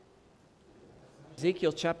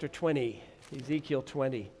Ezekiel chapter 20. Ezekiel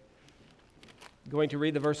 20. I'm going to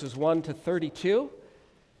read the verses 1 to 32.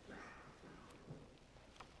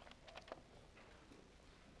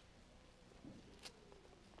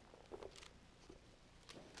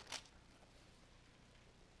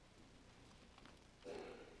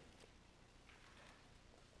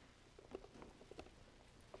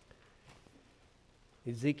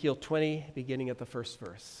 Ezekiel 20, beginning at the first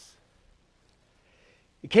verse.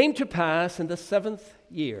 It came to pass in the 7th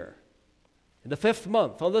year, in the 5th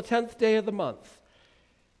month, on the 10th day of the month,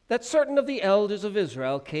 that certain of the elders of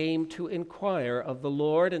Israel came to inquire of the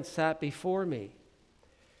Lord and sat before me.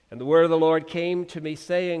 And the word of the Lord came to me,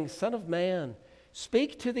 saying, Son of man,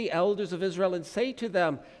 speak to the elders of Israel and say to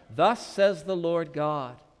them, Thus says the Lord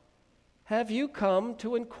God, Have you come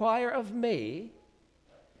to inquire of me?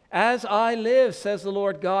 As I live, says the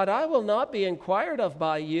Lord God, I will not be inquired of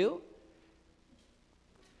by you.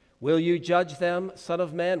 Will you judge them, Son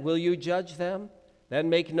of man? Will you judge them? Then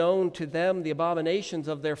make known to them the abominations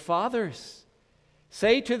of their fathers.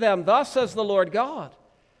 Say to them, Thus says the Lord God,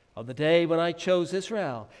 on the day when I chose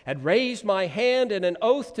Israel, and raised my hand in an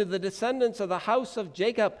oath to the descendants of the house of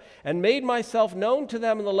Jacob, and made myself known to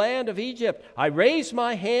them in the land of Egypt, I raised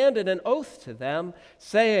my hand in an oath to them,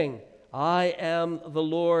 saying, I am the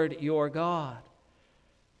Lord your God.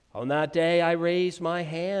 On that day I raised my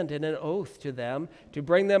hand in an oath to them to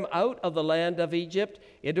bring them out of the land of Egypt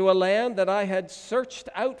into a land that I had searched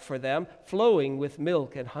out for them, flowing with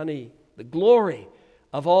milk and honey, the glory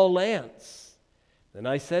of all lands. Then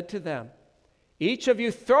I said to them, Each of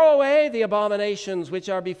you throw away the abominations which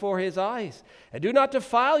are before his eyes, and do not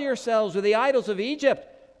defile yourselves with the idols of Egypt.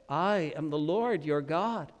 I am the Lord your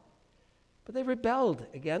God. But they rebelled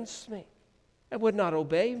against me and would not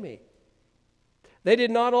obey me. They did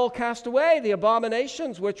not all cast away the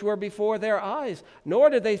abominations which were before their eyes, nor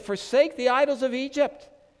did they forsake the idols of Egypt.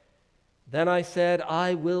 Then I said,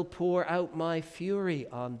 I will pour out my fury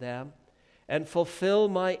on them and fulfill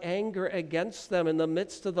my anger against them in the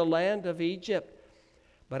midst of the land of Egypt.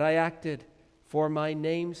 But I acted for my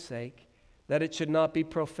name's sake, that it should not be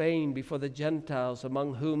profaned before the Gentiles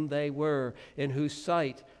among whom they were, in whose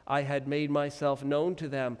sight I had made myself known to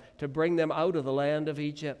them, to bring them out of the land of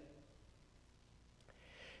Egypt.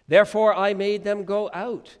 Therefore I made them go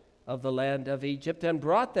out of the land of Egypt and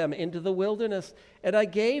brought them into the wilderness, and I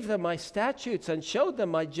gave them my statutes and showed them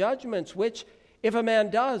my judgments, which, if a man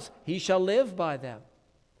does, he shall live by them.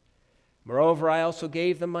 Moreover, I also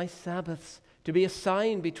gave them my Sabbaths, to be a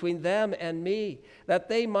sign between them and me, that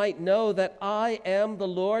they might know that I am the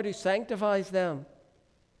Lord who sanctifies them.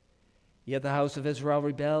 Yet the house of Israel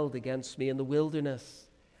rebelled against me in the wilderness.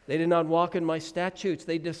 They did not walk in my statutes.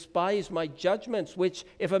 They despised my judgments, which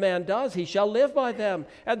if a man does, he shall live by them.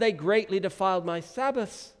 And they greatly defiled my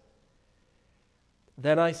Sabbaths.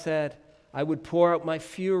 Then I said, I would pour out my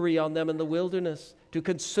fury on them in the wilderness to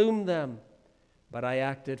consume them. But I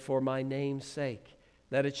acted for my name's sake,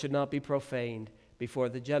 that it should not be profaned before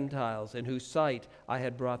the Gentiles, in whose sight I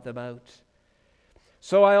had brought them out.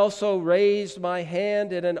 So I also raised my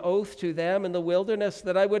hand in an oath to them in the wilderness,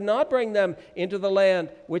 that I would not bring them into the land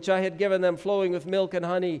which I had given them, flowing with milk and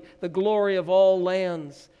honey, the glory of all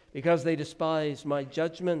lands, because they despised my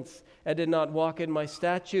judgments and did not walk in my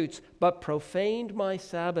statutes, but profaned my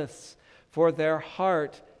Sabbaths, for their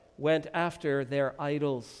heart went after their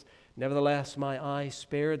idols. Nevertheless, my eye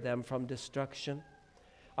spared them from destruction.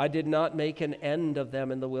 I did not make an end of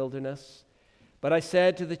them in the wilderness. But I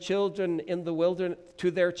said to the children in the wilderness, to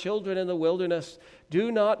their children in the wilderness,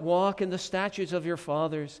 Do not walk in the statutes of your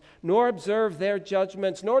fathers, nor observe their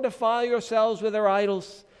judgments, nor defile yourselves with their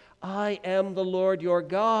idols. I am the Lord your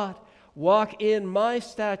God. Walk in my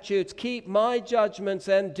statutes, keep my judgments,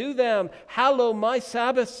 and do them. Hallow my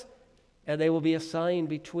Sabbaths, and they will be a sign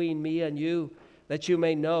between me and you, that you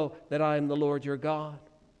may know that I am the Lord your God.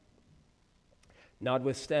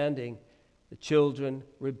 Notwithstanding, the children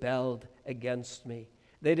rebelled against me.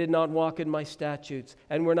 They did not walk in my statutes,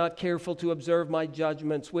 and were not careful to observe my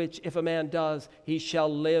judgments, which, if a man does, he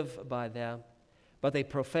shall live by them. But they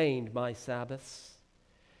profaned my Sabbaths.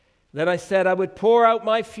 Then I said I would pour out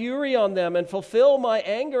my fury on them and fulfill my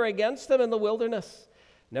anger against them in the wilderness.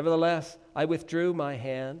 Nevertheless, I withdrew my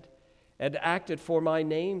hand and acted for my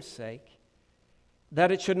name's sake,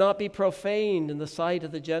 that it should not be profaned in the sight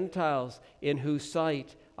of the Gentiles, in whose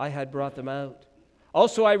sight I had brought them out.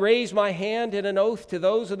 Also I raised my hand in an oath to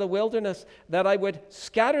those in the wilderness, that I would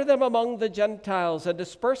scatter them among the Gentiles and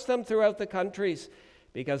disperse them throughout the countries,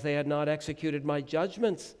 because they had not executed my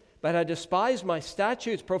judgments, but had despised my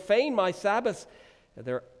statutes, profaned my Sabbaths, and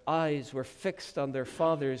their eyes were fixed on their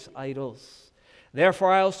fathers' idols.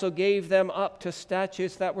 Therefore I also gave them up to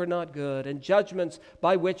statutes that were not good, and judgments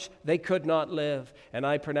by which they could not live. And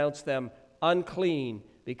I pronounced them unclean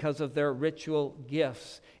because of their ritual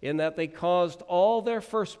gifts, in that they caused all their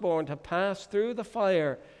firstborn to pass through the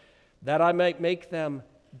fire, that I might make them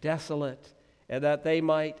desolate, and that they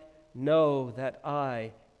might know that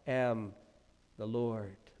I am the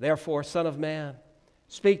Lord. Therefore, Son of man,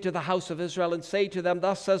 speak to the house of Israel and say to them,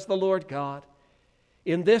 Thus says the Lord God,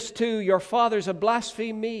 in this too your fathers have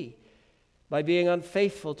blasphemed me by being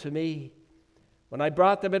unfaithful to me. When I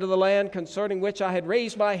brought them into the land concerning which I had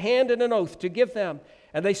raised my hand in an oath to give them,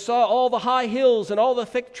 and they saw all the high hills and all the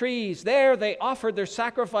thick trees, there they offered their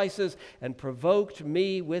sacrifices and provoked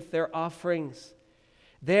me with their offerings.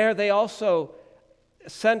 There they also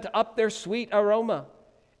sent up their sweet aroma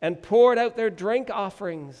and poured out their drink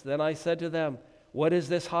offerings. Then I said to them, What is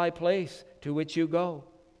this high place to which you go?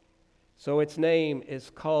 So its name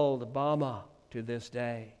is called Bama to this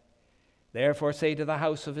day. Therefore say to the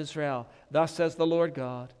house of Israel, Thus says the Lord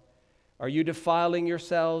God, Are you defiling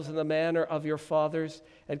yourselves in the manner of your fathers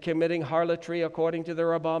and committing harlotry according to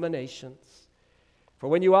their abominations? For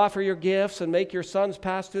when you offer your gifts and make your sons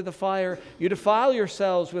pass through the fire, you defile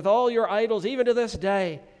yourselves with all your idols even to this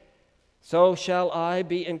day. So shall I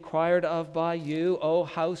be inquired of by you, O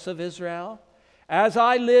house of Israel? As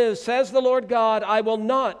I live, says the Lord God, I will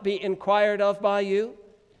not be inquired of by you.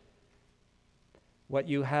 What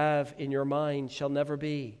you have in your mind shall never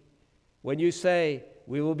be. When you say,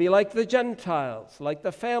 We will be like the Gentiles, like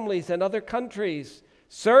the families in other countries,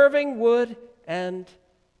 serving wood and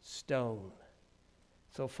stone.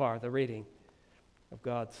 So far, the reading of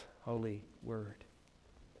God's holy word.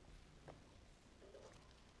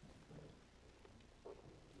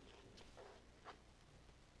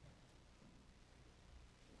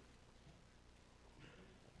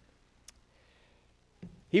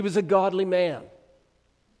 He was a godly man,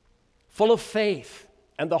 full of faith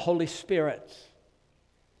and the Holy Spirit.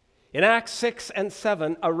 In Acts 6 and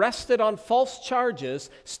 7, arrested on false charges,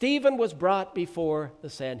 Stephen was brought before the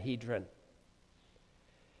Sanhedrin.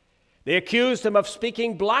 They accused him of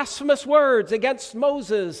speaking blasphemous words against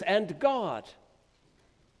Moses and God.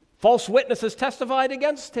 False witnesses testified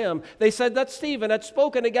against him. They said that Stephen had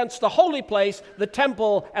spoken against the holy place, the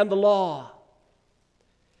temple, and the law.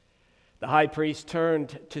 The high priest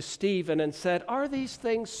turned to Stephen and said, Are these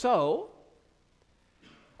things so?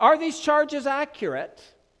 Are these charges accurate?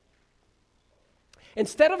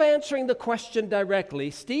 Instead of answering the question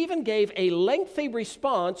directly, Stephen gave a lengthy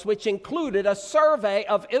response which included a survey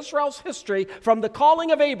of Israel's history from the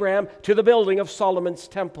calling of Abraham to the building of Solomon's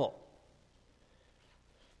temple.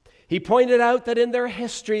 He pointed out that in their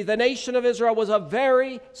history, the nation of Israel was a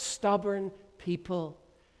very stubborn people.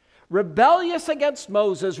 Rebellious against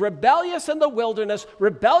Moses, rebellious in the wilderness,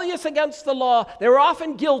 rebellious against the law. They were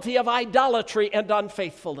often guilty of idolatry and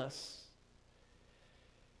unfaithfulness.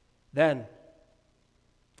 Then,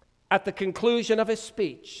 at the conclusion of his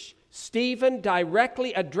speech, Stephen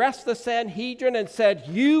directly addressed the Sanhedrin and said,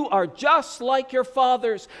 You are just like your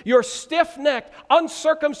fathers. You're stiff-necked,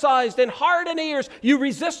 uncircumcised, and hard in ears. You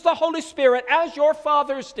resist the Holy Spirit as your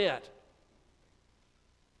fathers did.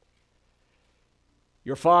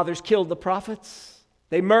 Your fathers killed the prophets.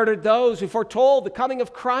 They murdered those who foretold the coming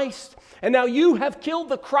of Christ. And now you have killed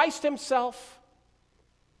the Christ himself.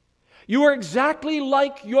 You are exactly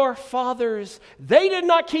like your fathers. They did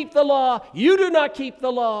not keep the law. You do not keep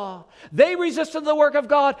the law. They resisted the work of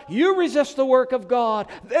God. You resist the work of God.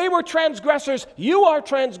 They were transgressors. You are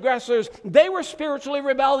transgressors. They were spiritually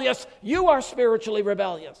rebellious. You are spiritually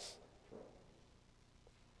rebellious.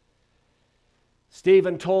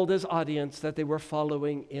 Stephen told his audience that they were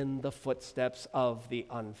following in the footsteps of the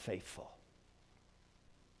unfaithful.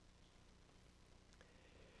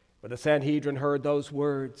 When the Sanhedrin heard those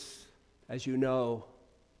words, as you know,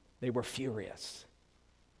 they were furious.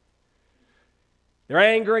 Their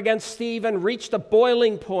anger against Stephen reached a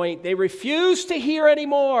boiling point. They refused to hear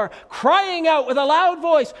anymore. Crying out with a loud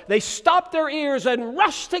voice, they stopped their ears and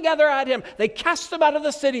rushed together at him. They cast him out of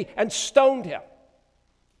the city and stoned him.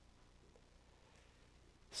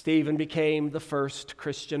 Stephen became the first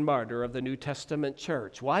Christian martyr of the New Testament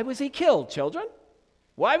church. Why was he killed, children?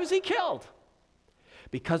 Why was he killed?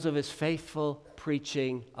 Because of his faithful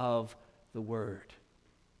preaching of the word.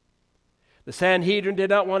 The Sanhedrin did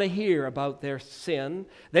not want to hear about their sin.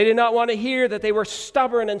 They did not want to hear that they were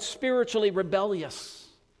stubborn and spiritually rebellious.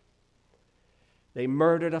 They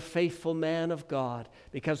murdered a faithful man of God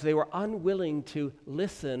because they were unwilling to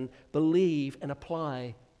listen, believe, and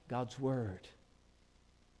apply God's word.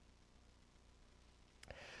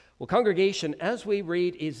 Well, congregation, as we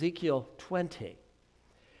read Ezekiel 20,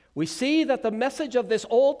 we see that the message of this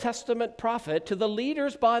Old Testament prophet to the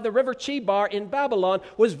leaders by the river Chebar in Babylon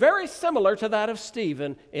was very similar to that of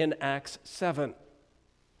Stephen in Acts 7.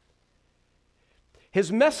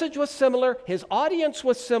 His message was similar, his audience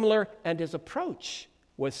was similar, and his approach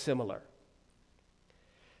was similar.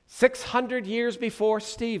 600 years before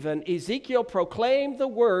Stephen, Ezekiel proclaimed the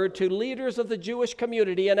word to leaders of the Jewish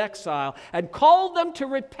community in exile and called them to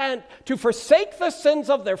repent, to forsake the sins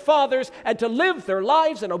of their fathers, and to live their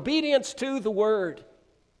lives in obedience to the word.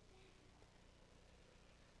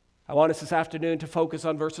 I want us this afternoon to focus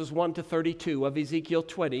on verses 1 to 32 of Ezekiel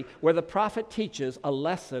 20, where the prophet teaches a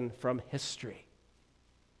lesson from history.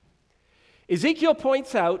 Ezekiel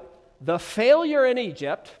points out the failure in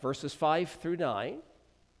Egypt, verses 5 through 9,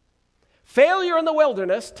 failure in the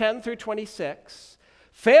wilderness, 10 through 26,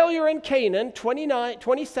 failure in Canaan,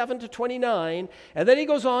 27 to 29, and then he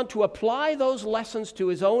goes on to apply those lessons to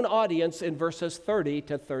his own audience in verses 30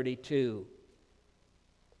 to 32.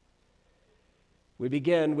 We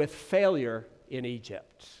begin with failure in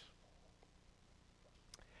Egypt.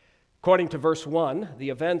 According to verse 1, the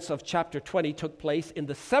events of chapter 20 took place in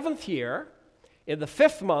the 7th year, in the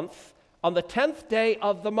 5th month, on the 10th day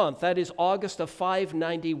of the month, that is August of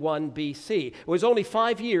 591 BC. It was only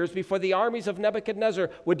 5 years before the armies of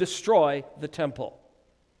Nebuchadnezzar would destroy the temple.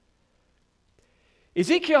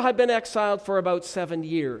 Ezekiel had been exiled for about 7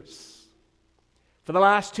 years. For the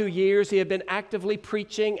last 2 years, he had been actively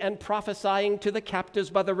preaching and prophesying to the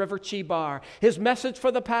captives by the river Chebar. His message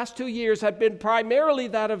for the past 2 years had been primarily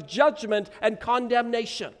that of judgment and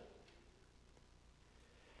condemnation.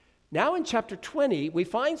 Now in chapter 20, we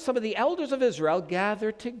find some of the elders of Israel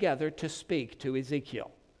gathered together to speak to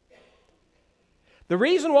Ezekiel. The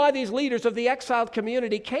reason why these leaders of the exiled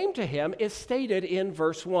community came to him is stated in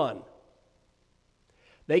verse 1.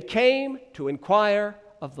 They came to inquire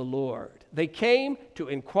of the Lord. They came to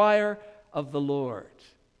inquire of the Lord.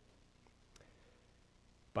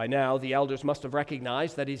 By now, the elders must have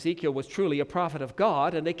recognized that Ezekiel was truly a prophet of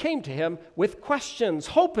God, and they came to him with questions,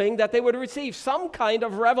 hoping that they would receive some kind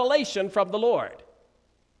of revelation from the Lord.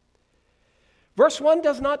 Verse 1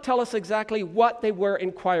 does not tell us exactly what they were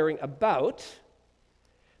inquiring about.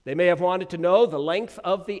 They may have wanted to know the length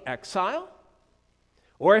of the exile,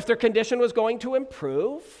 or if their condition was going to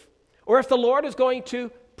improve, or if the Lord is going to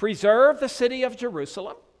preserve the city of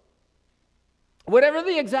Jerusalem. Whatever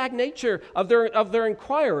the exact nature of their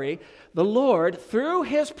inquiry, the Lord, through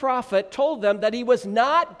his prophet, told them that he was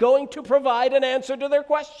not going to provide an answer to their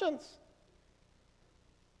questions.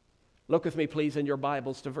 Look with me, please, in your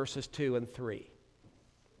Bibles to verses 2 and 3.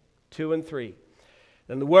 2 and 3.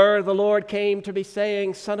 Then the word of the Lord came to me,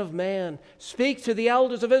 saying, Son of man, speak to the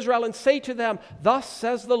elders of Israel and say to them, Thus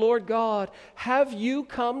says the Lord God, have you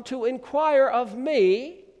come to inquire of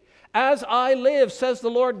me? As I live, says the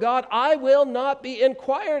Lord God, I will not be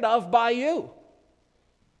inquired of by you.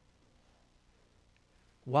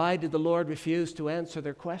 Why did the Lord refuse to answer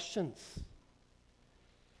their questions?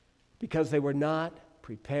 Because they were not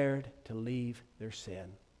prepared to leave their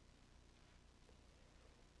sin.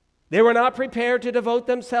 They were not prepared to devote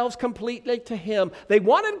themselves completely to him. They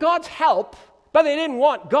wanted God's help, but they didn't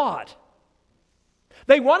want God.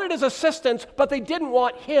 They wanted his assistance, but they didn't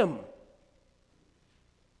want him.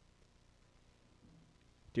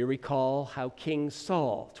 Do you recall how King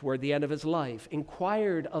Saul, toward the end of his life,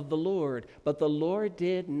 inquired of the Lord, but the Lord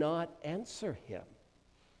did not answer him?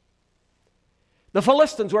 The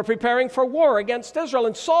Philistines were preparing for war against Israel,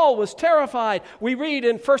 and Saul was terrified. We read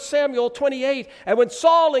in 1 Samuel 28, and when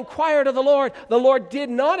Saul inquired of the Lord did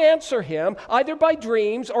not answer him, either by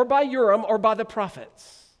dreams or by Urim or by the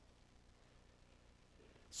prophets.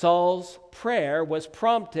 Saul's prayer was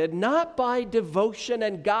prompted not by devotion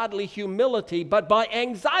and godly humility, but by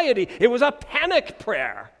anxiety. It was a panic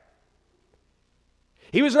prayer.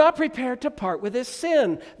 He was not prepared to part with his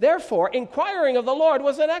sin. Therefore, inquiring of the Lord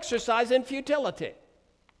was an exercise in futility.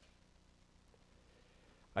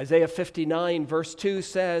 Isaiah 59 verse 2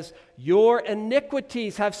 says, Your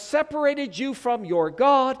iniquities have separated you from your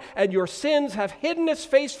God, and your sins have hidden his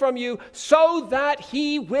face from you, so that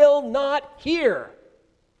he will not hear.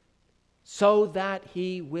 So that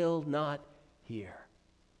he will not hear.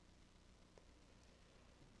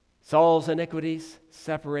 Saul's iniquities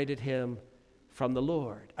separated him from the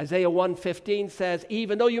Lord. Isaiah 1:15 says,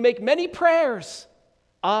 Even though you make many prayers,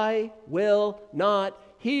 I will not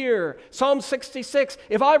hear. Psalm 66,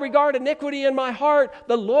 If I regard iniquity in my heart,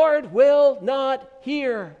 the Lord will not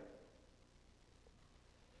hear.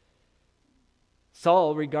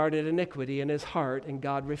 Saul regarded iniquity in his heart, and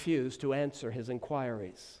God refused to answer his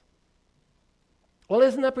inquiries. Well,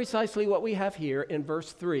 isn't that precisely what we have here in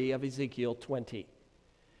verse 3 of Ezekiel 20?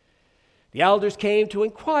 The elders came to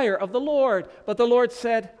inquire of the Lord, but the Lord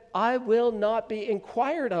said, I will not be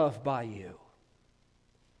inquired of by you.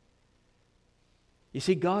 You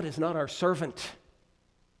see, God is not our servant.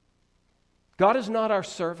 God is not our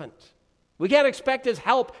servant. We can't expect His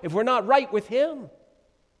help if we're not right with Him.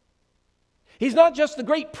 He's not just the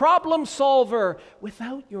great problem solver.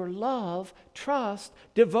 Without your love, trust,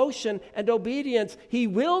 devotion, and obedience, He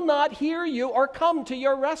will not hear you or come to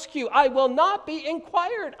your rescue. I will not be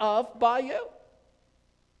inquired of by you.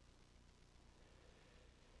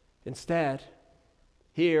 Instead,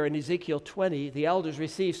 here in Ezekiel 20, the elders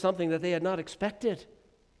received something that they had not expected.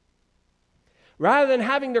 Rather than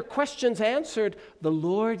having their questions answered, the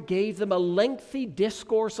Lord gave them a lengthy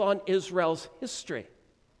discourse on Israel's history.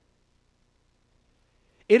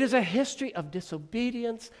 It is a history of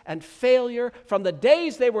disobedience and failure from the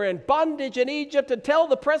days they were in bondage in Egypt until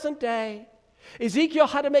the present day. Ezekiel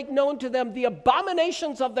had to make known to them the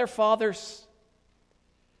abominations of their fathers.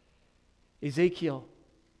 Ezekiel,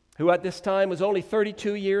 who at this time was only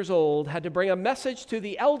 32 years old, had to bring a message to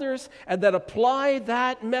the elders and then apply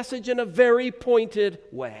that message in a very pointed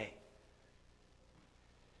way.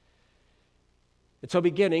 And so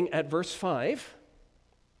beginning at verse 5,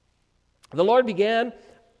 the Lord began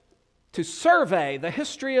to survey the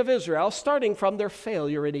history of Israel, starting from their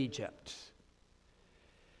failure in Egypt.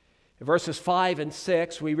 In verses 5 and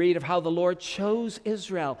 6, we read of how the Lord chose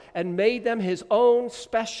Israel and made them His own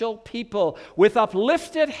special people. With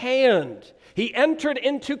uplifted hand, He entered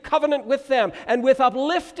into covenant with them, and with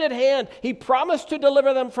uplifted hand, He promised to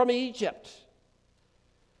deliver them from Egypt.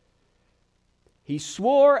 He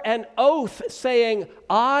swore an oath, saying,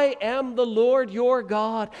 I am the Lord your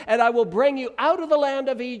God, and I will bring you out of the land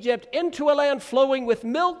of Egypt into a land flowing with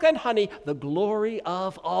milk and honey, the glory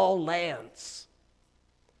of all lands.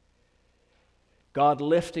 God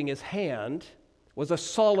lifting His hand was a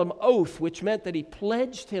solemn oath, which meant that He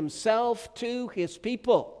pledged Himself to His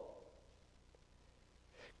people.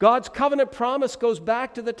 God's covenant promise goes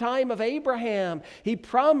back to the time of Abraham. He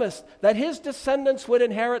promised that his descendants would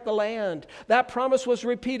inherit the land. That promise was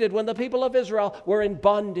repeated when the people of Israel were in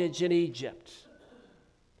bondage in Egypt.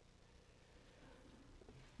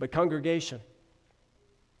 But congregation,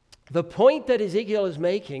 the point that Ezekiel is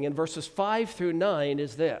making in verses 5 through 9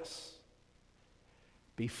 is this.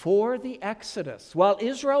 Before the Exodus, while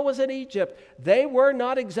Israel was in Egypt, they were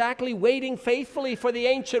not exactly waiting faithfully for the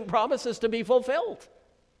ancient promises to be fulfilled.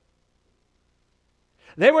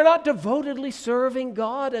 They were not devotedly serving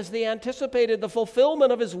God as they anticipated the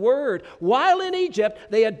fulfillment of His word. While in Egypt,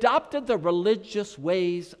 they adopted the religious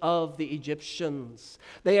ways of the Egyptians.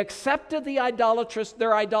 They accepted their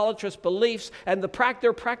idolatrous beliefs and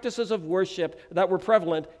their practices of worship that were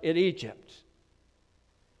prevalent in Egypt.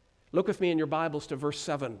 Look with me in your Bibles to verse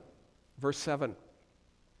 7. Verse 7.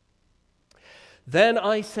 Then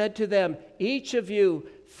I said to them, each of you,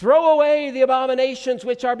 throw away the abominations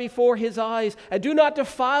which are before his eyes, and do not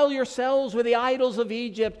defile yourselves with the idols of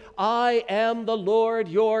Egypt. I am the Lord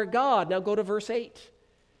your God. Now go to verse 8.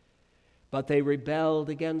 But they rebelled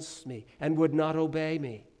against me and would not obey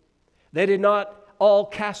me. They did not all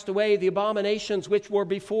cast away the abominations which were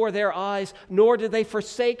before their eyes, nor did they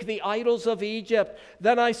forsake the idols of Egypt.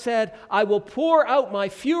 Then I said, I will pour out my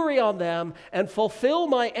fury on them and fulfill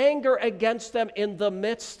my anger against them in the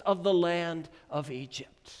midst of the land of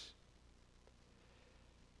Egypt.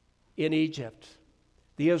 In Egypt,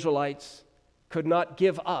 the Israelites could not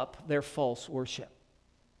give up their false worship.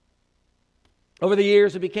 Over the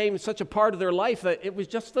years, it became such a part of their life that it was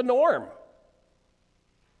just the norm.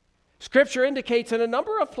 Scripture indicates in a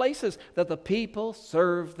number of places that the people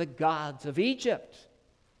served the gods of Egypt.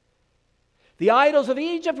 The idols of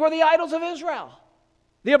Egypt were the idols of Israel.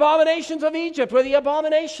 The abominations of Egypt were the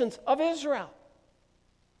abominations of Israel.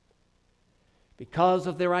 Because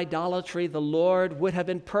of their idolatry, the Lord would have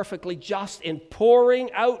been perfectly just in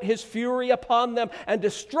pouring out His fury upon them and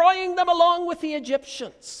destroying them along with the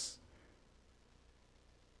Egyptians.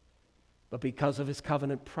 But because of His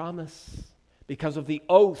covenant promise, because of the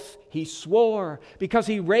oath He swore, because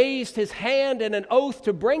He raised His hand in an oath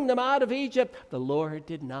to bring them out of Egypt, the Lord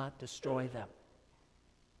did not destroy them.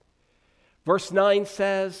 Verse 9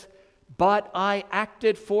 says, but I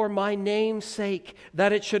acted for my name's sake,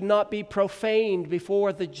 that it should not be profaned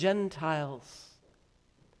before the Gentiles.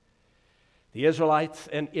 The Israelites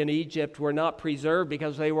in Egypt were not preserved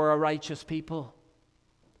because they were a righteous people.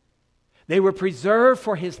 They were preserved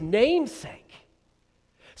for His name's sake,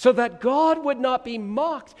 so that God would not be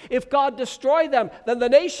mocked. If God destroyed them, then the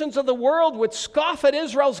nations of the world would scoff at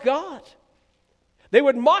Israel's God. They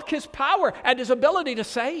would mock His power and His ability to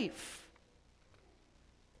save.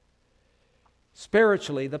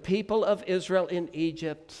 Spiritually, the people of Israel in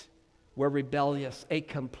Egypt were rebellious, a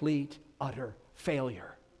complete, utter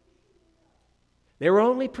failure. They were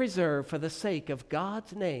only preserved for the sake of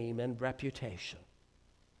God's name and reputation.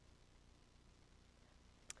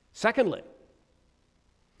 Secondly,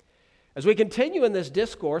 as we continue in this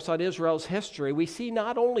discourse on Israel's history, we see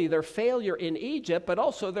not only their failure in Egypt, but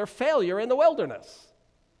also their failure in the wilderness.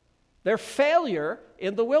 Their failure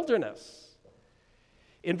in the wilderness.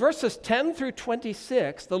 In verses 10 through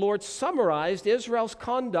 26, the Lord summarized Israel's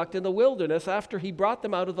conduct in the wilderness after he brought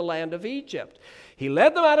them out of the land of Egypt. He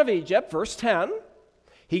led them out of Egypt, verse 10.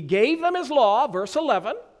 He gave them his law, verse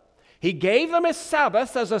 11. He gave them his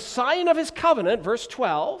Sabbath as a sign of his covenant, verse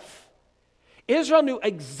 12. Israel knew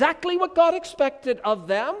exactly what God expected of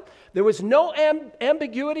them. There was no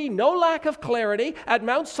ambiguity, no lack of clarity. At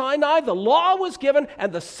Mount Sinai, the law was given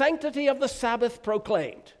and the sanctity of the Sabbath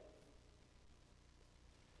proclaimed.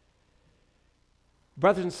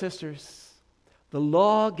 Brothers and sisters, the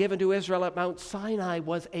law given to Israel at Mount Sinai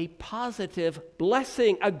was a positive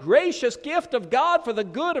blessing, a gracious gift of God for the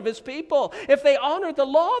good of his people. If they honored the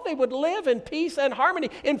law, they would live in peace and harmony,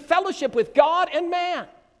 in fellowship with God and man.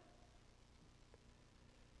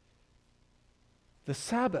 The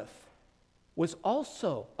Sabbath was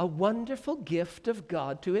also a wonderful gift of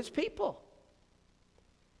God to his people.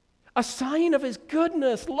 A sign of his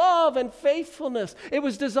goodness, love, and faithfulness. It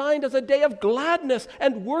was designed as a day of gladness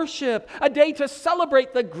and worship, a day to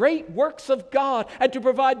celebrate the great works of God and to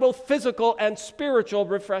provide both physical and spiritual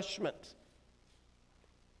refreshment.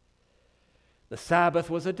 The Sabbath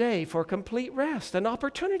was a day for complete rest, an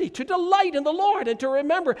opportunity to delight in the Lord and to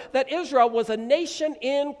remember that Israel was a nation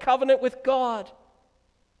in covenant with God.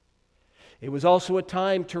 It was also a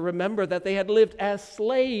time to remember that they had lived as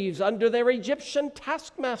slaves under their Egyptian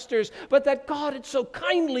taskmasters, but that God had so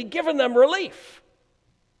kindly given them relief.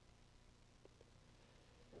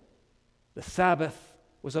 The Sabbath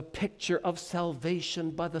was a picture of salvation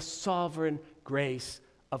by the sovereign grace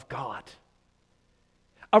of God.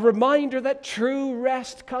 A reminder that true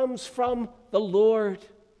rest comes from the Lord.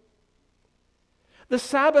 The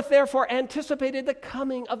Sabbath, therefore, anticipated the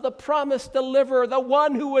coming of the promised deliverer, the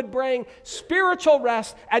one who would bring spiritual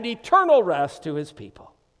rest and eternal rest to his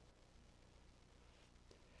people.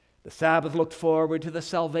 The Sabbath looked forward to the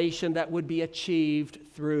salvation that would be achieved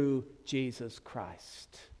through Jesus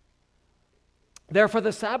Christ. Therefore,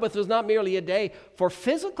 the Sabbath was not merely a day for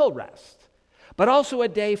physical rest, but also a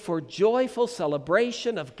day for joyful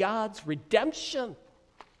celebration of God's redemption.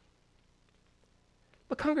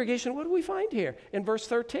 But congregation, what do we find here in verse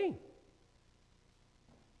 13?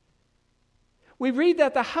 We read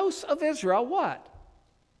that the house of Israel, what?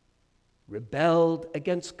 Rebelled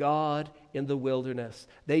against God in the wilderness.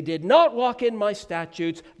 They did not walk in my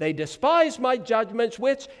statutes. They despised my judgments,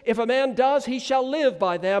 which, if a man does, he shall live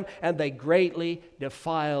by them. And they greatly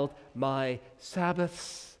defiled my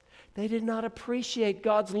Sabbaths. They did not appreciate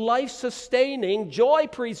God's life-sustaining,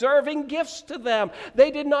 joy-preserving gifts to them.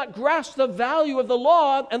 They did not grasp the value of the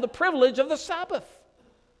law and the privilege of the Sabbath.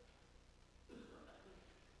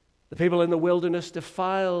 The people in the wilderness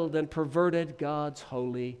defiled and perverted God's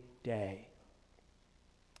holy day.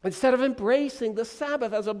 Instead of embracing the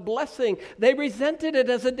Sabbath as a blessing, they resented it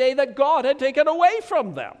as a day that God had taken away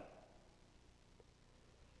from them.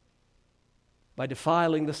 By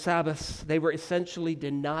defiling the Sabbaths, they were essentially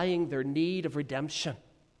denying their need of redemption,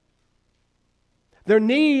 their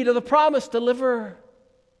need of the promised deliverer.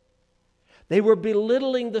 They were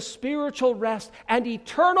belittling the spiritual rest and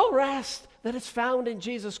eternal rest that is found in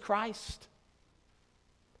Jesus Christ.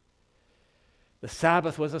 The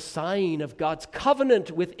Sabbath was a sign of God's covenant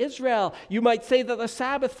with Israel. You might say that the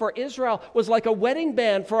Sabbath for Israel was like a wedding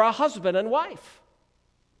band for a husband and wife.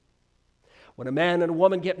 When a man and a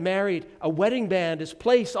woman get married, a wedding band is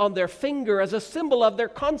placed on their finger as a symbol of their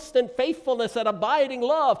constant faithfulness and abiding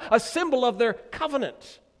love, a symbol of their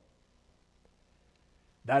covenant.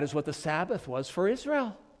 That is what the Sabbath was for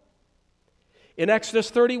Israel. In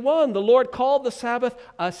Exodus 31, the Lord called the Sabbath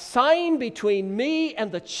a sign between me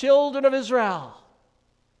and the children of Israel.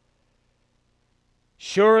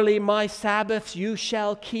 Surely my Sabbaths you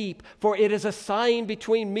shall keep, for it is a sign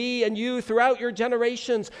between me and you throughout your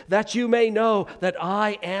generations, that you may know that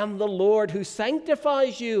I am the Lord who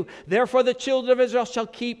sanctifies you. Therefore the children of Israel shall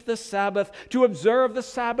keep the Sabbath, to observe the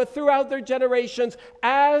Sabbath throughout their generations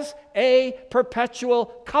as a perpetual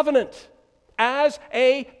covenant. As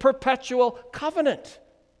a perpetual covenant.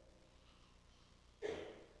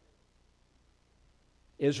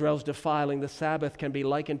 Israel's defiling the Sabbath can be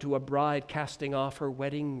likened to a bride casting off her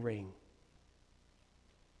wedding ring.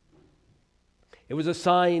 It was a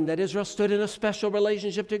sign that Israel stood in a special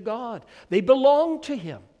relationship to God. They belonged to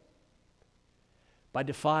Him. By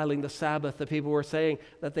defiling the Sabbath, the people were saying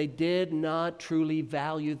that they did not truly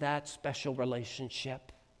value that special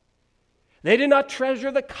relationship. They did not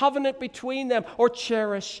treasure the covenant between them or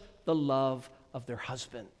cherish the love of their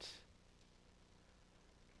husband.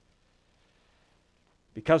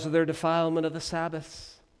 Because of their defilement of the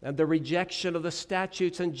Sabbaths and their rejection of the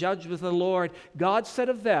statutes and judgments of the Lord, God said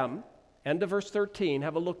of them, end of verse 13,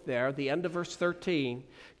 have a look there, the end of verse 13.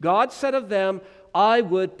 God said of them, I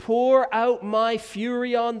would pour out my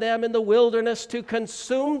fury on them in the wilderness to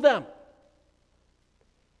consume them.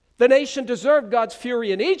 The nation deserved God's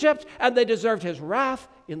fury in Egypt, and they deserved His wrath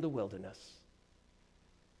in the wilderness.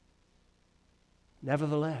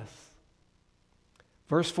 Nevertheless,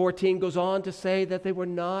 verse 14 goes on to say that they were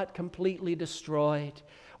not completely destroyed.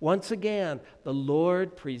 Once again, the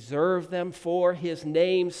Lord preserved them for His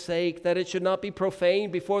name's sake, that it should not be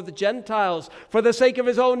profaned before the Gentiles. For the sake of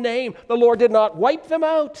His own name, the Lord did not wipe them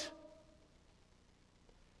out.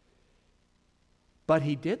 But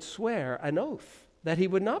He did swear an oath that He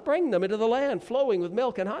would not bring them into the land flowing with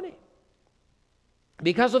milk and honey.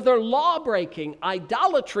 Because of their law-breaking,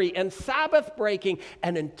 idolatry, and Sabbath-breaking,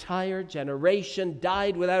 an entire generation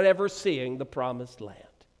died without ever seeing the promised land.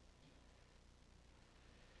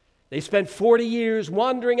 They spent 40 years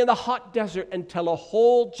wandering in the hot desert until a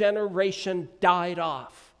whole generation died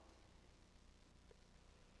off.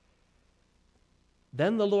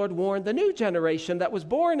 Then the Lord warned the new generation that was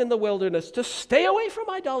born in the wilderness to stay away from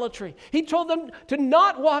idolatry. He told them to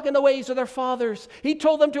not walk in the ways of their fathers. He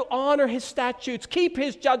told them to honor His statutes, keep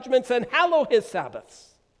His judgments, and hallow His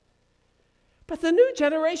Sabbaths. But the new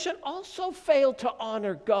generation also failed to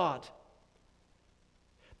honor God.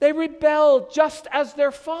 They rebelled just as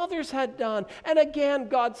their fathers had done. And again,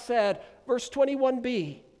 God said, verse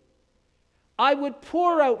 21b, I would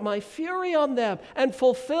pour out my fury on them and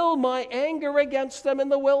fulfill my anger against them in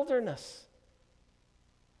the wilderness.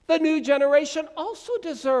 The new generation also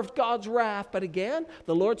deserved God's wrath, but again,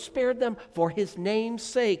 the Lord spared them for His name's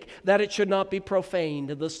sake, that it should not be profaned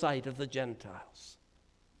in the sight of the Gentiles.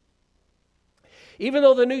 Even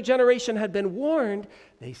though the new generation had been warned,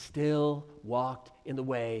 they still walked in the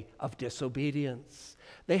way of disobedience.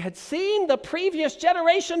 They had seen the previous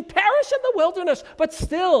generation perish in the wilderness, but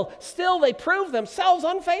still they proved themselves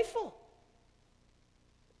unfaithful.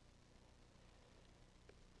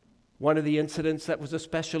 One of the incidents that was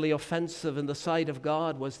especially offensive in the sight of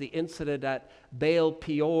God was the incident at Baal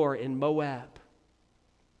Peor in Moab.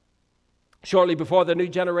 Shortly before the new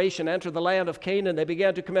generation entered the land of Canaan, they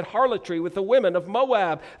began to commit harlotry with the women of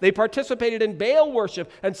Moab. They participated in Baal worship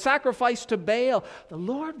and sacrificed to Baal. The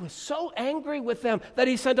Lord was so angry with them that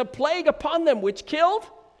He sent a plague upon them, which killed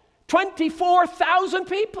 24,000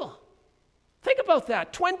 people. Think about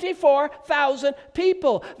that, 24,000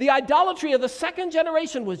 people. The idolatry of the second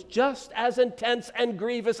generation was just as intense and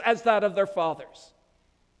grievous as that of their fathers.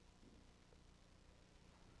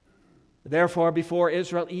 Therefore, before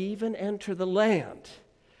Israel even entered the land,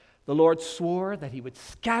 the Lord swore that He would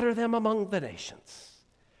scatter them among the nations.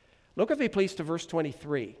 Look with me, please, to verse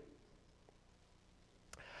 23.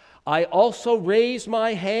 I also raised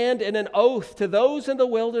my hand in an oath to those in the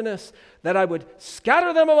wilderness that I would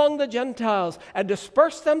scatter them among the Gentiles and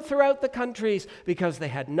disperse them throughout the countries, because they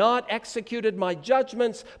had not executed my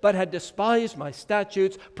judgments, but had despised my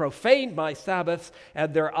statutes, profaned my Sabbaths,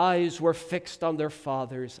 and their eyes were fixed on their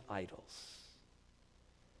fathers' idols.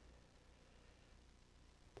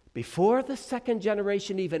 Before the second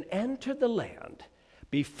generation even entered the land,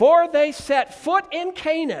 before they set foot in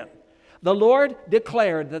Canaan, the Lord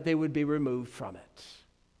declared that they would be removed from it.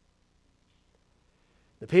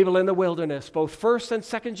 The people in the wilderness, both first and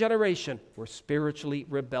second generation, were spiritually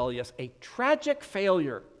rebellious, a tragic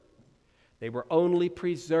failure. They were only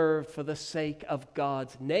preserved for the sake of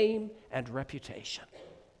God's name and reputation.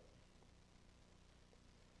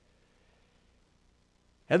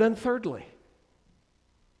 And then thirdly,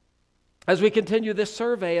 as we continue this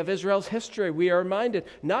survey of Israel's history, we are reminded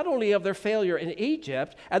not only of their failure in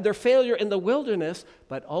Egypt and their failure in the wilderness,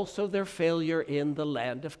 but also their failure in the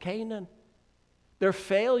land of Canaan. Their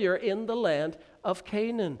failure in the land of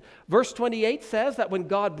Canaan. Verse 28 says that when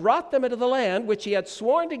God brought them into the land which He had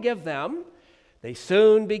sworn to give them, they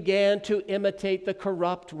soon began to imitate the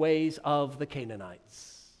corrupt ways of the Canaanites.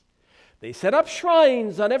 They set up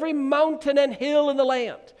shrines on every mountain and hill in the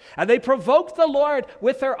land, and they provoked the Lord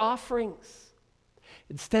with their offerings.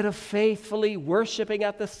 Instead of faithfully worshiping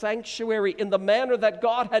at the sanctuary in the manner that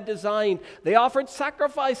God had designed, they offered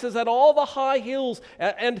sacrifices at all the high hills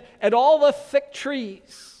and all the thick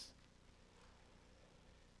trees.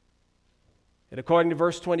 And according to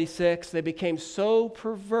verse 26, they became so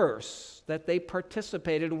perverse that they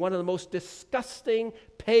participated in one of the most disgusting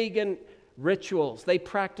pagan rituals. They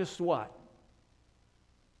practiced what?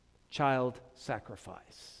 Child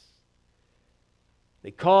sacrifice.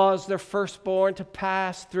 They caused their firstborn to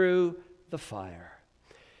pass through the fire.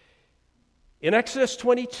 In Exodus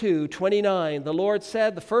 22:29, the Lord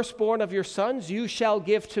said, "The firstborn of your sons you shall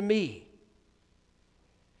give to me."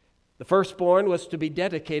 The firstborn was to be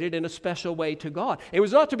dedicated in a special way to God. It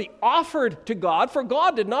was not to be offered to God, for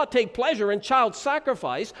God did not take pleasure in child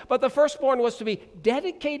sacrifice, but the firstborn was to be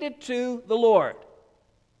dedicated to the Lord.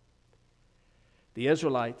 The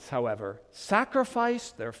Israelites, however,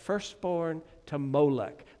 sacrificed their firstborn to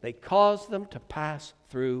Molech. They caused them to pass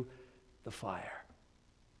through the fire.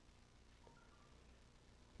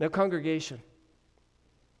 Now, congregation,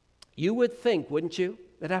 you would think, wouldn't you,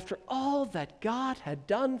 that after all that God had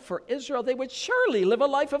done for Israel, they would surely live a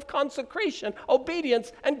life of consecration,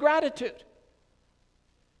 obedience, and gratitude.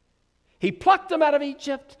 He plucked them out of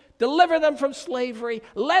Egypt, delivered them from slavery,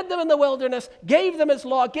 led them in the wilderness, gave them his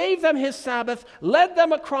law, gave them his Sabbath, led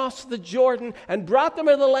them across the Jordan, and brought them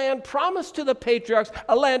into the land promised to the patriarchs,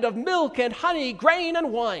 a land of milk and honey, grain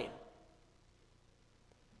and wine.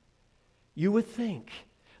 You would think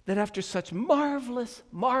that after such marvelous,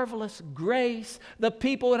 marvelous grace, the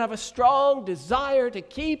people would have a strong desire to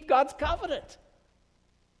keep God's covenant.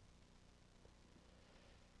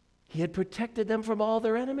 He had protected them from all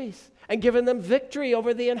their enemies and given them victory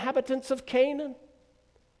over the inhabitants of Canaan.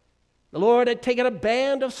 The Lord had taken a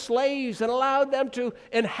band of slaves and allowed them to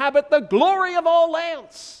inhabit the glory of all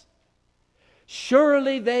lands.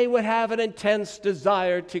 Surely they would have an intense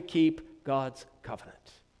desire to keep God's covenant.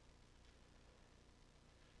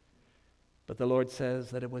 But the Lord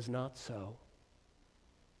says that it was not so.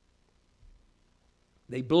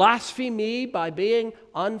 They blasphemed me by being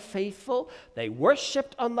unfaithful. They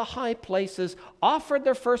worshipped on the high places, offered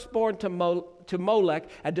their firstborn to Molech,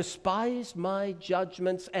 and despised my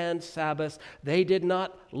judgments and Sabbaths. They did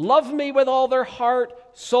not love me with all their heart,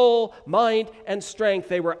 soul, mind, and strength.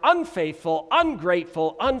 They were unfaithful,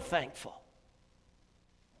 ungrateful, unthankful.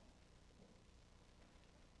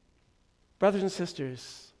 Brothers and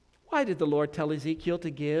sisters, why did the Lord tell Ezekiel to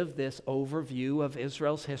give this overview of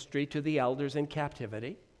Israel's history to the elders in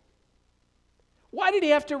captivity? Why did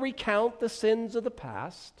he have to recount the sins of the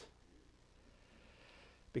past?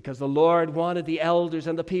 Because the Lord wanted the elders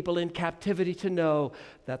and the people in captivity to know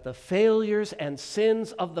that the failures and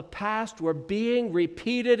sins of the past were being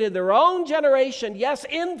repeated in their own generation, yes,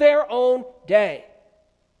 in their own day.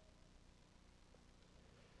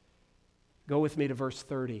 Go with me to verse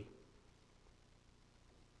 30.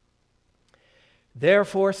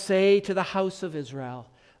 Therefore say to the house of Israel,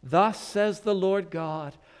 thus says the Lord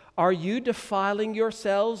God, are you defiling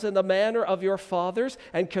yourselves in the manner of your fathers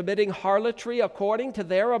and committing harlotry according to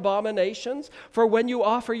their abominations? For when you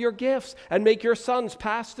offer your gifts and make your sons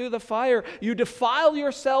pass through the fire, you defile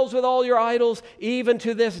yourselves with all your idols, even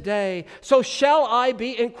to this day. So shall I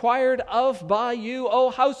be inquired of by you, O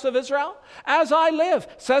house of Israel? As I live,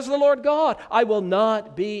 says the Lord God, I will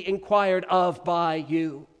not be inquired of by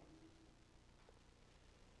you.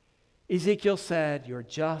 Ezekiel said, you're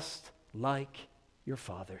just like your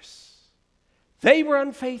fathers. They were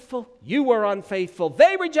unfaithful, you were unfaithful.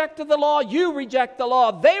 They rejected the law, you reject the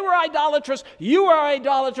law. They were idolatrous, you are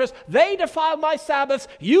idolatrous. They defiled my Sabbaths,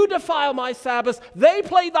 you defile my Sabbaths. They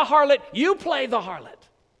played the harlot, you play the harlot.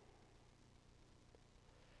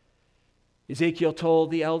 Ezekiel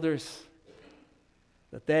told the elders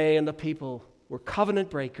that they and the people were covenant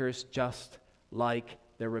breakers just like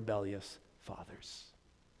their rebellious fathers.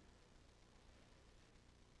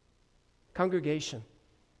 Congregation,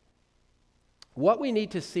 what we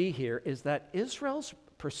need to see here is that Israel's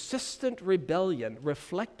persistent rebellion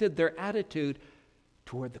reflected their attitude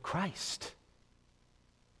toward the Christ.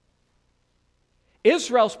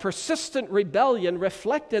 Israel's persistent rebellion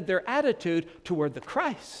reflected their attitude toward the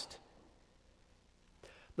Christ.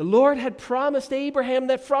 The Lord had promised Abraham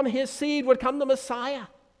that from his seed would come the Messiah.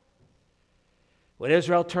 When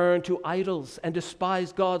Israel turned to idols and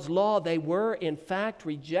despised God's law, they were, in fact,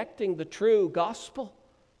 rejecting the true gospel.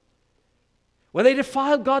 When they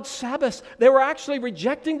defiled God's Sabbaths, they were actually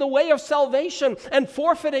rejecting the way of salvation and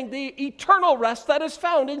forfeiting the eternal rest that is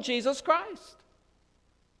found in Jesus Christ.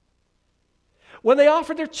 When they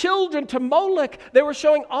offered their children to Molech, they were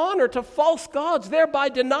showing honor to false gods, thereby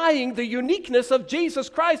denying the uniqueness of Jesus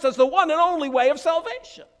Christ as the one and only way of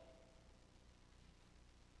salvation.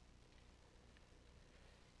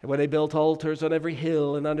 And when they built altars on every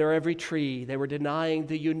hill and under every tree, they were denying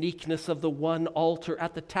the uniqueness of the one altar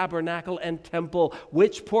at the tabernacle and temple,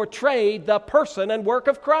 which portrayed the person and work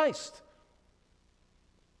of Christ.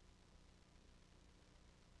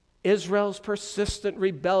 Israel's persistent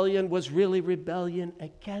rebellion was really rebellion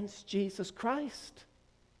against Jesus Christ.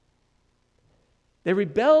 They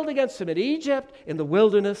rebelled against him in Egypt, in the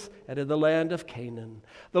wilderness, and in the land of Canaan.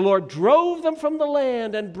 The Lord drove them from the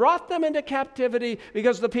land and brought them into captivity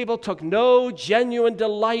because the people took no genuine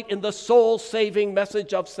delight in the soul-saving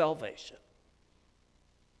message of salvation.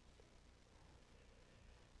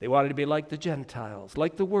 They wanted to be like the Gentiles,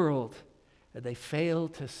 like the world, and they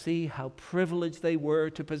failed to see how privileged they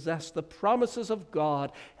were to possess the promises of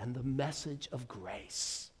God and the message of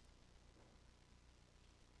grace.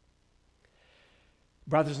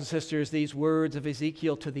 Brothers and sisters, these words of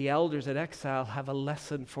Ezekiel to the elders in exile have a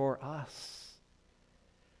lesson for us.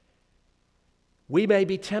 We may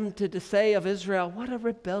be tempted to say of Israel, what a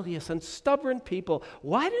rebellious and stubborn people.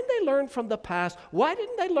 Why didn't they learn from the past? Why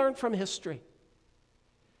didn't they learn from history?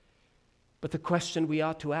 But the question we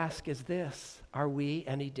ought to ask is this: are we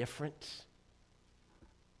any different?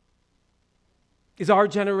 Is our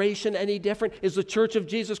generation any different? Is the Church of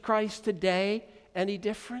Jesus Christ today any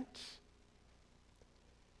different?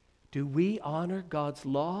 Do we honor God's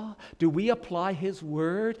law? Do we apply His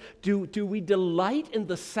word? Do we delight in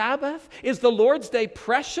the Sabbath? Is the Lord's Day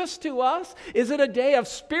precious to us? Is it a day of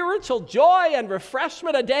spiritual joy and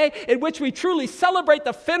refreshment, a day in which we truly celebrate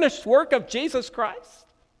the finished work of Jesus Christ?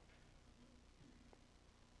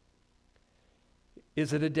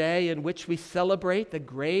 Is it a day in which we celebrate the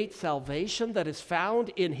great salvation that is found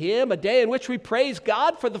in Him, a day in which we praise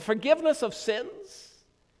God for the forgiveness of sins?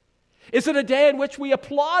 Is it a day in which we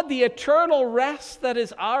applaud the eternal rest that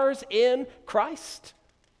is ours in Christ?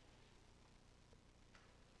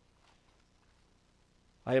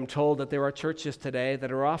 I am told that there are churches today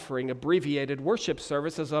that are offering abbreviated worship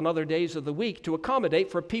services on other days of the week to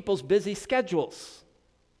accommodate for people's busy schedules.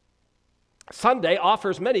 Sunday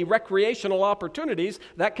offers many recreational opportunities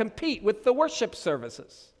that compete with the worship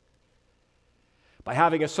services. By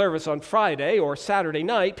having a service on Friday or Saturday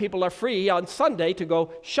night, people are free on Sunday to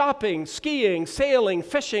go shopping, skiing, sailing,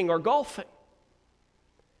 fishing, or golfing.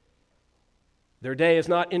 Their day is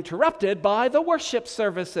not interrupted by the worship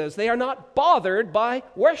services. They are not bothered by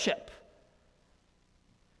worship.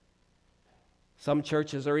 Some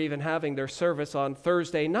churches are even having their service on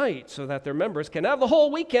Thursday night so that their members can have the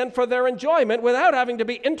whole weekend for their enjoyment without having to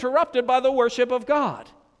be interrupted by the worship of God.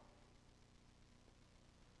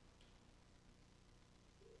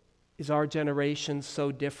 Is our generation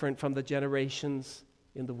so different from the generations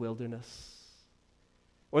in the wilderness?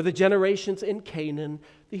 Or the generations in Canaan?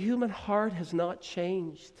 The human heart has not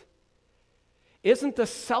changed. Isn't the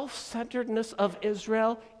self-centeredness of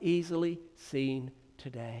Israel easily seen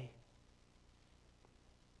today?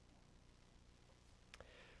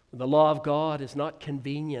 When the law of God is not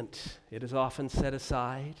convenient, it is often set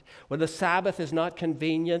aside. When the Sabbath is not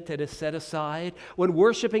convenient, it is set aside. When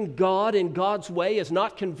worshiping God in God's way is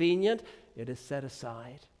not convenient, it is set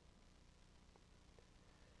aside.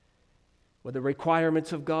 When the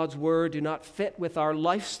requirements of God's word do not fit with our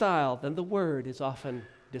lifestyle, then the word is often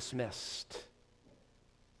dismissed.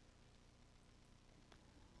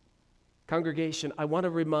 Congregation, I want to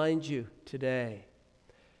remind you today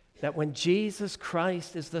that when Jesus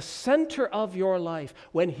Christ is the center of your life,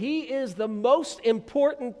 when He is the most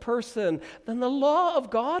important person, then the law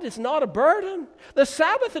of God is not a burden. The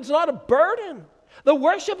Sabbath is not a burden. The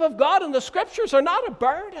worship of God and the Scriptures are not a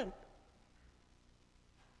burden.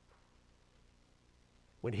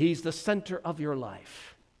 When He's the center of your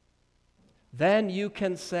life, then you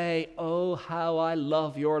can say, oh, how I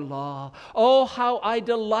love your law. Oh, how I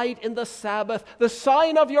delight in the Sabbath, the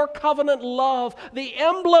sign of your covenant love, the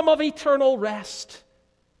emblem of eternal rest.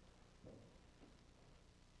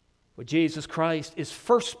 When Jesus Christ is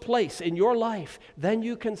first place in your life, then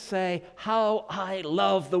you can say, how I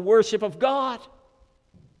love the worship of God.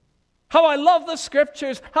 How I love the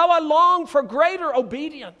Scriptures. How I long for greater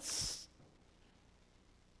obedience.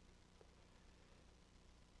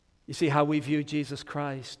 You see, how we view Jesus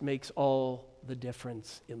Christ makes all the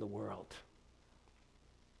difference in the world.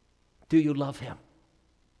 Do you love Him?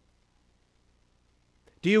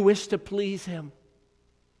 Do you wish to please Him?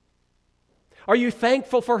 Are you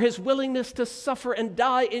thankful for His willingness to suffer and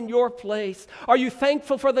die in your place? Are you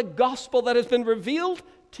thankful for the gospel that has been revealed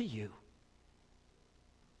to you?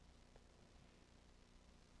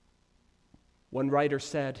 One writer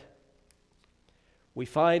said, we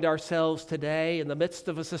find ourselves today in the midst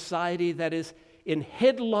of a society that is in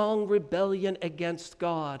headlong rebellion against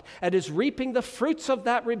God and is reaping the fruits of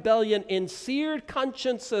that rebellion in seared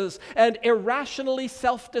consciences and irrationally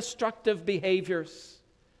self-destructive behaviors.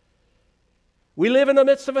 We live in the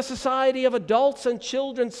midst of a society of adults and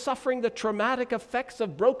children suffering the traumatic effects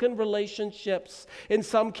of broken relationships, in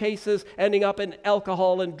some cases ending up in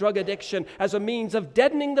alcohol and drug addiction as a means of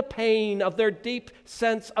deadening the pain of their deep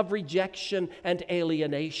sense of rejection and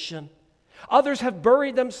alienation. Others have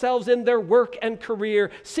buried themselves in their work and career,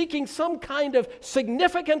 seeking some kind of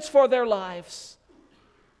significance for their lives.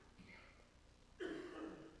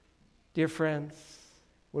 Dear friends,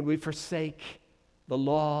 when we forsake the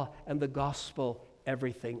law and the gospel,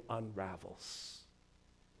 everything unravels.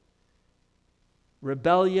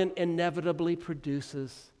 Rebellion inevitably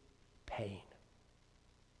produces pain.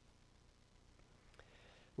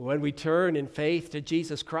 When we turn in faith to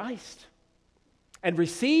Jesus Christ and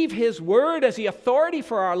receive His word as the authority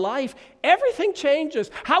for our life, everything changes.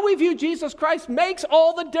 How we view Jesus Christ makes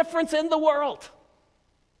all the difference in the world.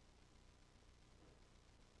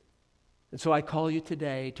 And so I call you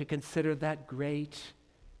today to consider that great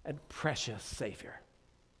and precious Savior.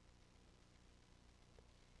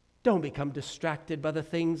 Don't become distracted by the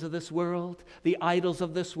things of this world, the idols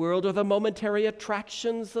of this world, or the momentary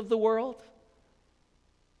attractions of the world.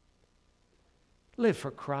 Live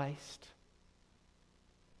for Christ.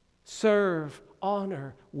 Serve,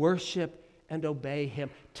 honor, worship, and obey Him.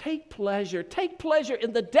 Take pleasure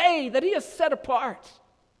in the day that He has set apart.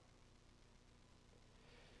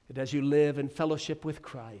 And as you live in fellowship with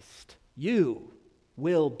Christ, you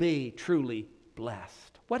will be truly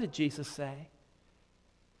blessed. What did Jesus say?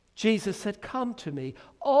 Jesus said, "Come to me,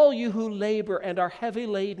 all you who labor and are heavy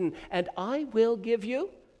laden, and I will give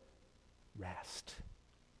you rest."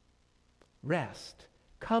 Rest.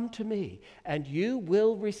 Come to me, and you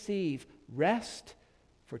will receive rest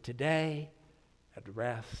for today and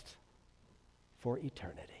rest for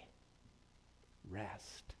eternity.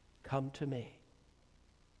 Rest. Come to me.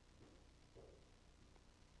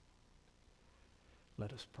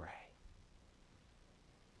 Let us pray.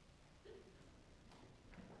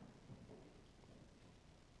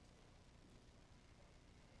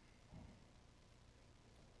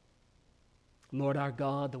 Lord our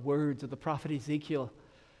God, the words of the prophet Ezekiel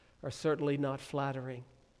are certainly not flattering.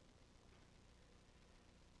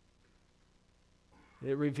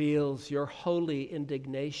 It reveals your holy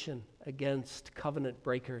indignation against covenant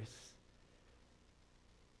breakers.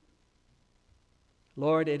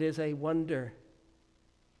 Lord, it is a wonder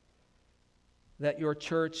that your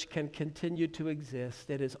church can continue to exist.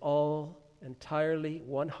 It is all entirely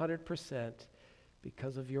 100%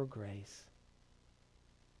 because of your grace.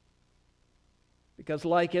 Because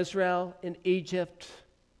like Israel in Egypt,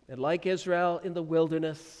 and like Israel in the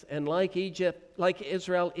wilderness, and like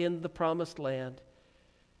Israel in the promised land,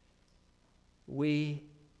 we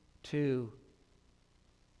too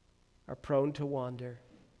are prone to wander.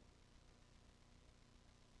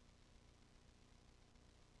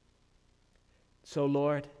 So,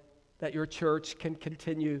 Lord, that your church can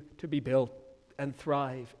continue to be built and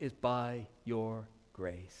thrive is by your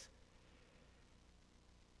grace.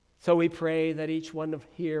 So we pray that each one of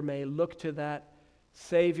here may look to that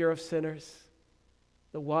Savior of sinners,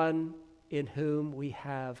 the one in whom we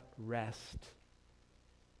have rest.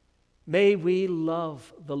 May we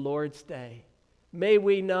love the Lord's Day. May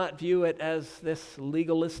we not view it as this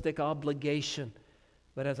legalistic obligation,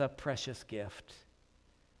 but as a precious gift.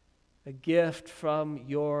 A gift from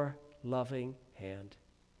your loving hand.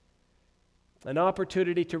 An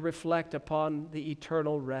opportunity to reflect upon the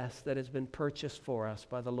eternal rest that has been purchased for us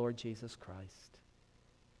by the Lord Jesus Christ.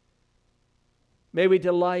 May we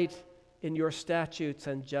delight in your statutes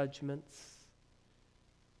and judgments.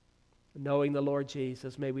 Knowing the Lord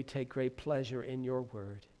Jesus, may we take great pleasure in your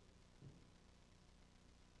word.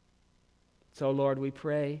 So, Lord, we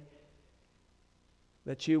pray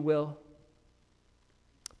that you will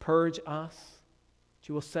purge us, that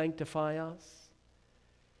you will sanctify us,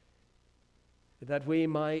 that we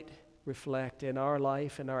might reflect in our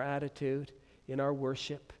life, in our attitude, in our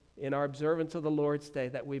worship, in our observance of the Lord's Day,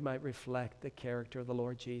 that we might reflect the character of the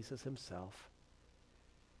Lord Jesus himself,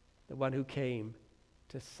 the one who came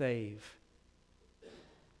to save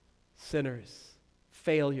sinners,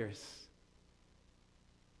 failures,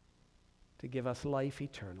 to give us life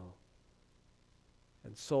eternal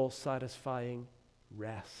and soul-satisfying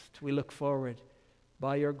rest. We look forward,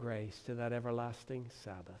 by your grace, to that everlasting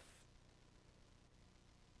Sabbath.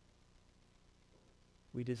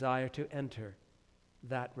 We desire to enter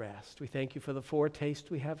that rest. We thank you for the foretaste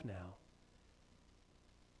we have now.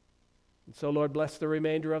 And so, Lord, bless the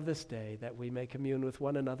remainder of this day, that we may commune with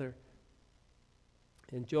one another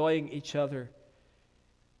enjoying each other,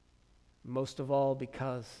 most of all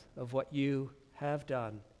because of what you have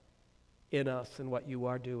done in us and what you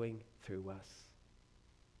are doing through us.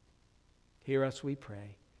 Hear us, we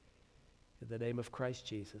pray, in the name of Christ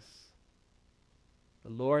Jesus,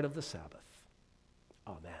 the Lord of the Sabbath.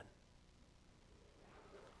 Amen.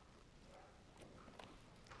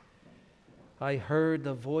 I heard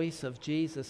the voice of Jesus